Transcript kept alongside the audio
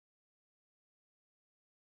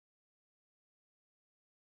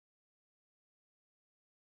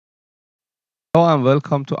Hello and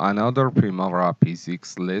welcome to another Primavera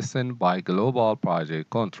P6 lesson by Global Project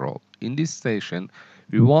Control. In this session,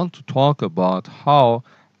 we want to talk about how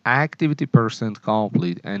activity percent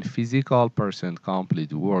complete and physical percent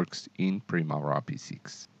complete works in Primavera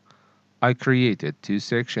P6. I created two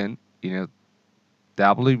sections in a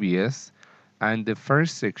WBS, and the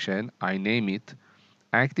first section I name it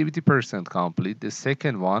activity percent complete. The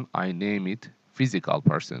second one I name it physical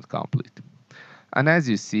percent complete. And as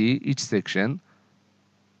you see, each section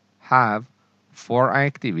have four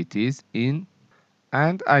activities in,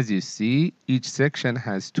 and as you see, each section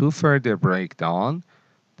has two further breakdown.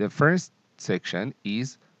 The first section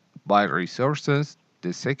is by resources,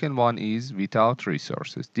 the second one is without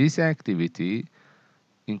resources. This activity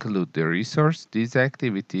include the resource. This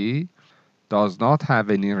activity does not have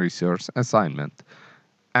any resource assignment,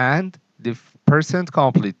 and the percent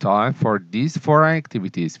complete time for these four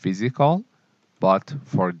activities physical, but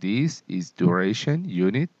for this is duration,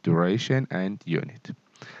 unit, duration, and unit.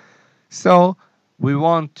 So we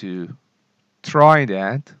want to try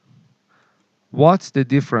that. What's the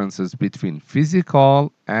differences between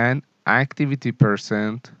physical and activity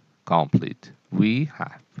percent complete? We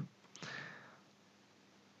have.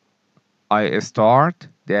 I start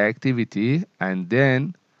the activity and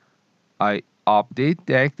then I update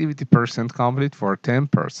the activity percent complete for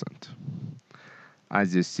 10%.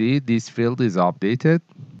 As you see, this field is updated.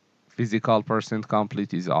 Physical percent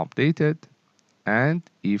complete is updated. And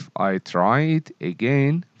if I try it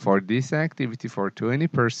again for this activity for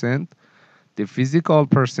 20%, the physical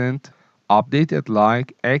percent updated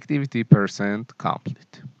like activity percent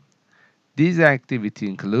complete. These activity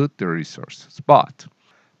include the resources,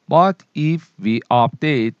 but if we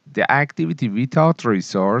update the activity without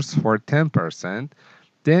resource for 10%,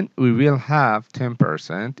 then we will have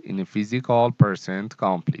 10% in a physical percent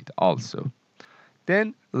complete also.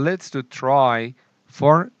 Then let's to try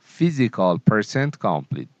for physical percent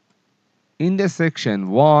complete. In the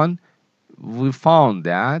section 1, we found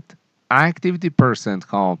that activity percent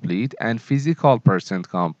complete and physical percent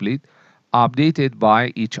complete updated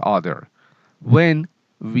by each other when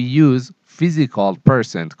we use physical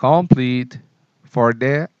percent complete for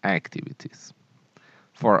the activities,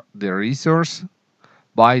 for the resource,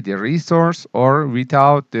 by the resource, or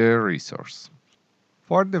without the resource.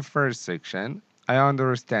 For the first section, I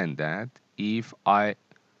understand that if I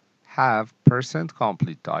have percent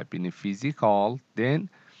complete type in a physical, then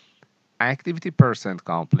activity percent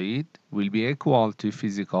complete will be equal to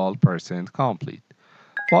physical percent complete.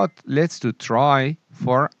 But let's to try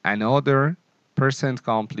for another percent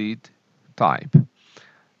complete type.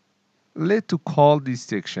 Let's to call this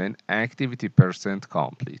section activity percent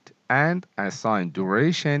complete and assign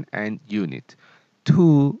duration and unit.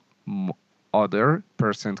 Two other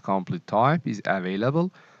percent complete type is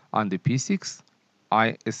available on the P6.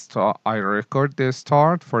 I record the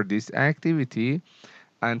start for this activity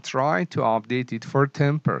and try to update it for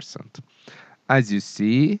 10%. As you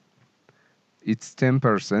see, it's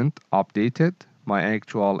 10% updated. My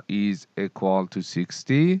actual is equal to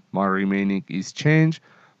 60. My remaining is changed,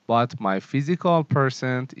 but my physical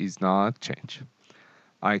percent is not changed.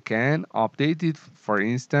 I can update it, for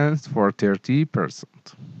instance, for 30%.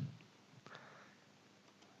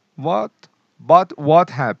 What, but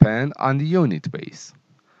what happened on the unit base?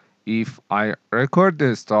 If I record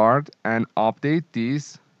the start and update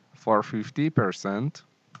this for 50%,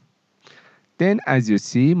 then as you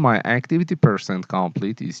see, my activity percent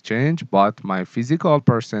complete is changed, but my physical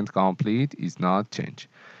percent complete is not changed.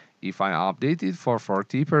 If I update it for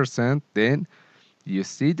 40%, then you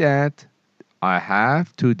see that I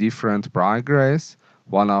have two different progress,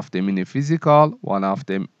 one of them in a physical, one of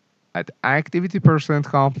them at activity percent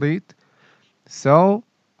complete. So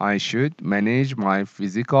I should manage my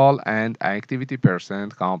physical and activity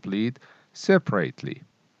percent complete separately.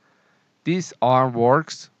 These are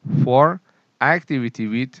works for activity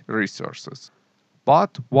with resources.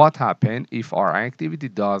 But what happens if our activity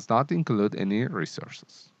does not include any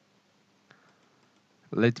resources?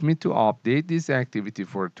 Let me to update this activity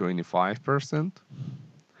for 25%.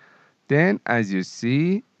 Then as you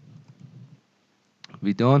see,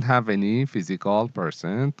 we don't have any physical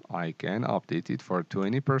percent. I can update it for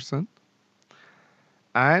 20%.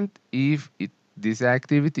 And if this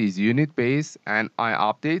activity is unit based and I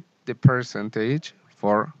update the percentage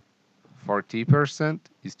for 40%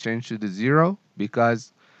 is changed to the 0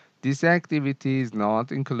 because this activity is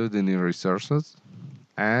not including any resources,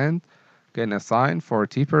 and can assign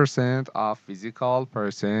 40% of physical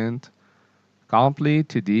percent complete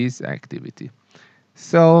to this activity.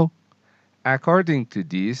 So according to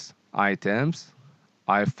these items,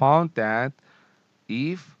 I found that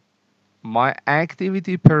if my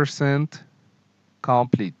activity percent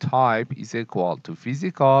complete type is equal to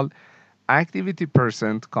physical activity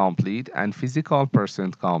percent complete and physical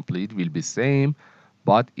percent complete will be same,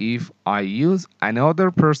 but if I use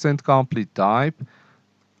another percent complete type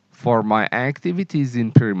for my activities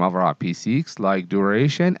in Primavera P6 like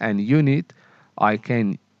duration and unit, I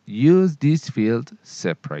can use this field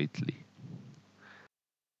separately.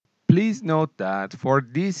 Please note that for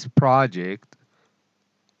this project,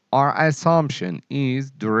 our assumption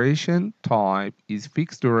is duration type is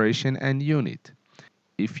fixed duration and unit.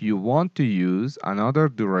 If you want to use another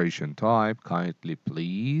duration type, kindly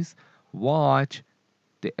please watch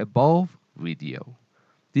the above video.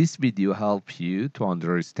 This video helps you to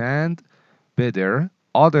understand better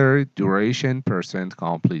other duration percent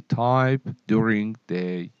complete type during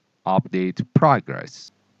the update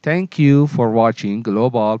progress. Thank you for watching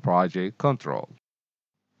Global Project Control.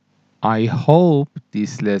 I hope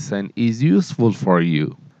this lesson is useful for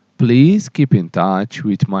you. Please keep in touch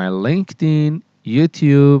with my LinkedIn,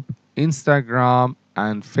 YouTube, Instagram,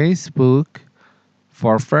 and Facebook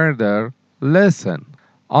for further lesson.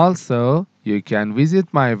 Also, you can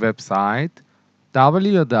visit my website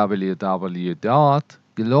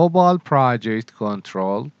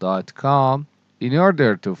www.globalprojectcontrol.com in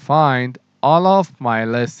order to find all of my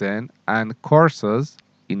lessons and courses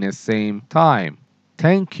in the same time.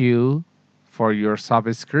 Thank you for your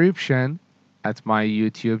subscription at my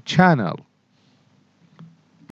YouTube channel.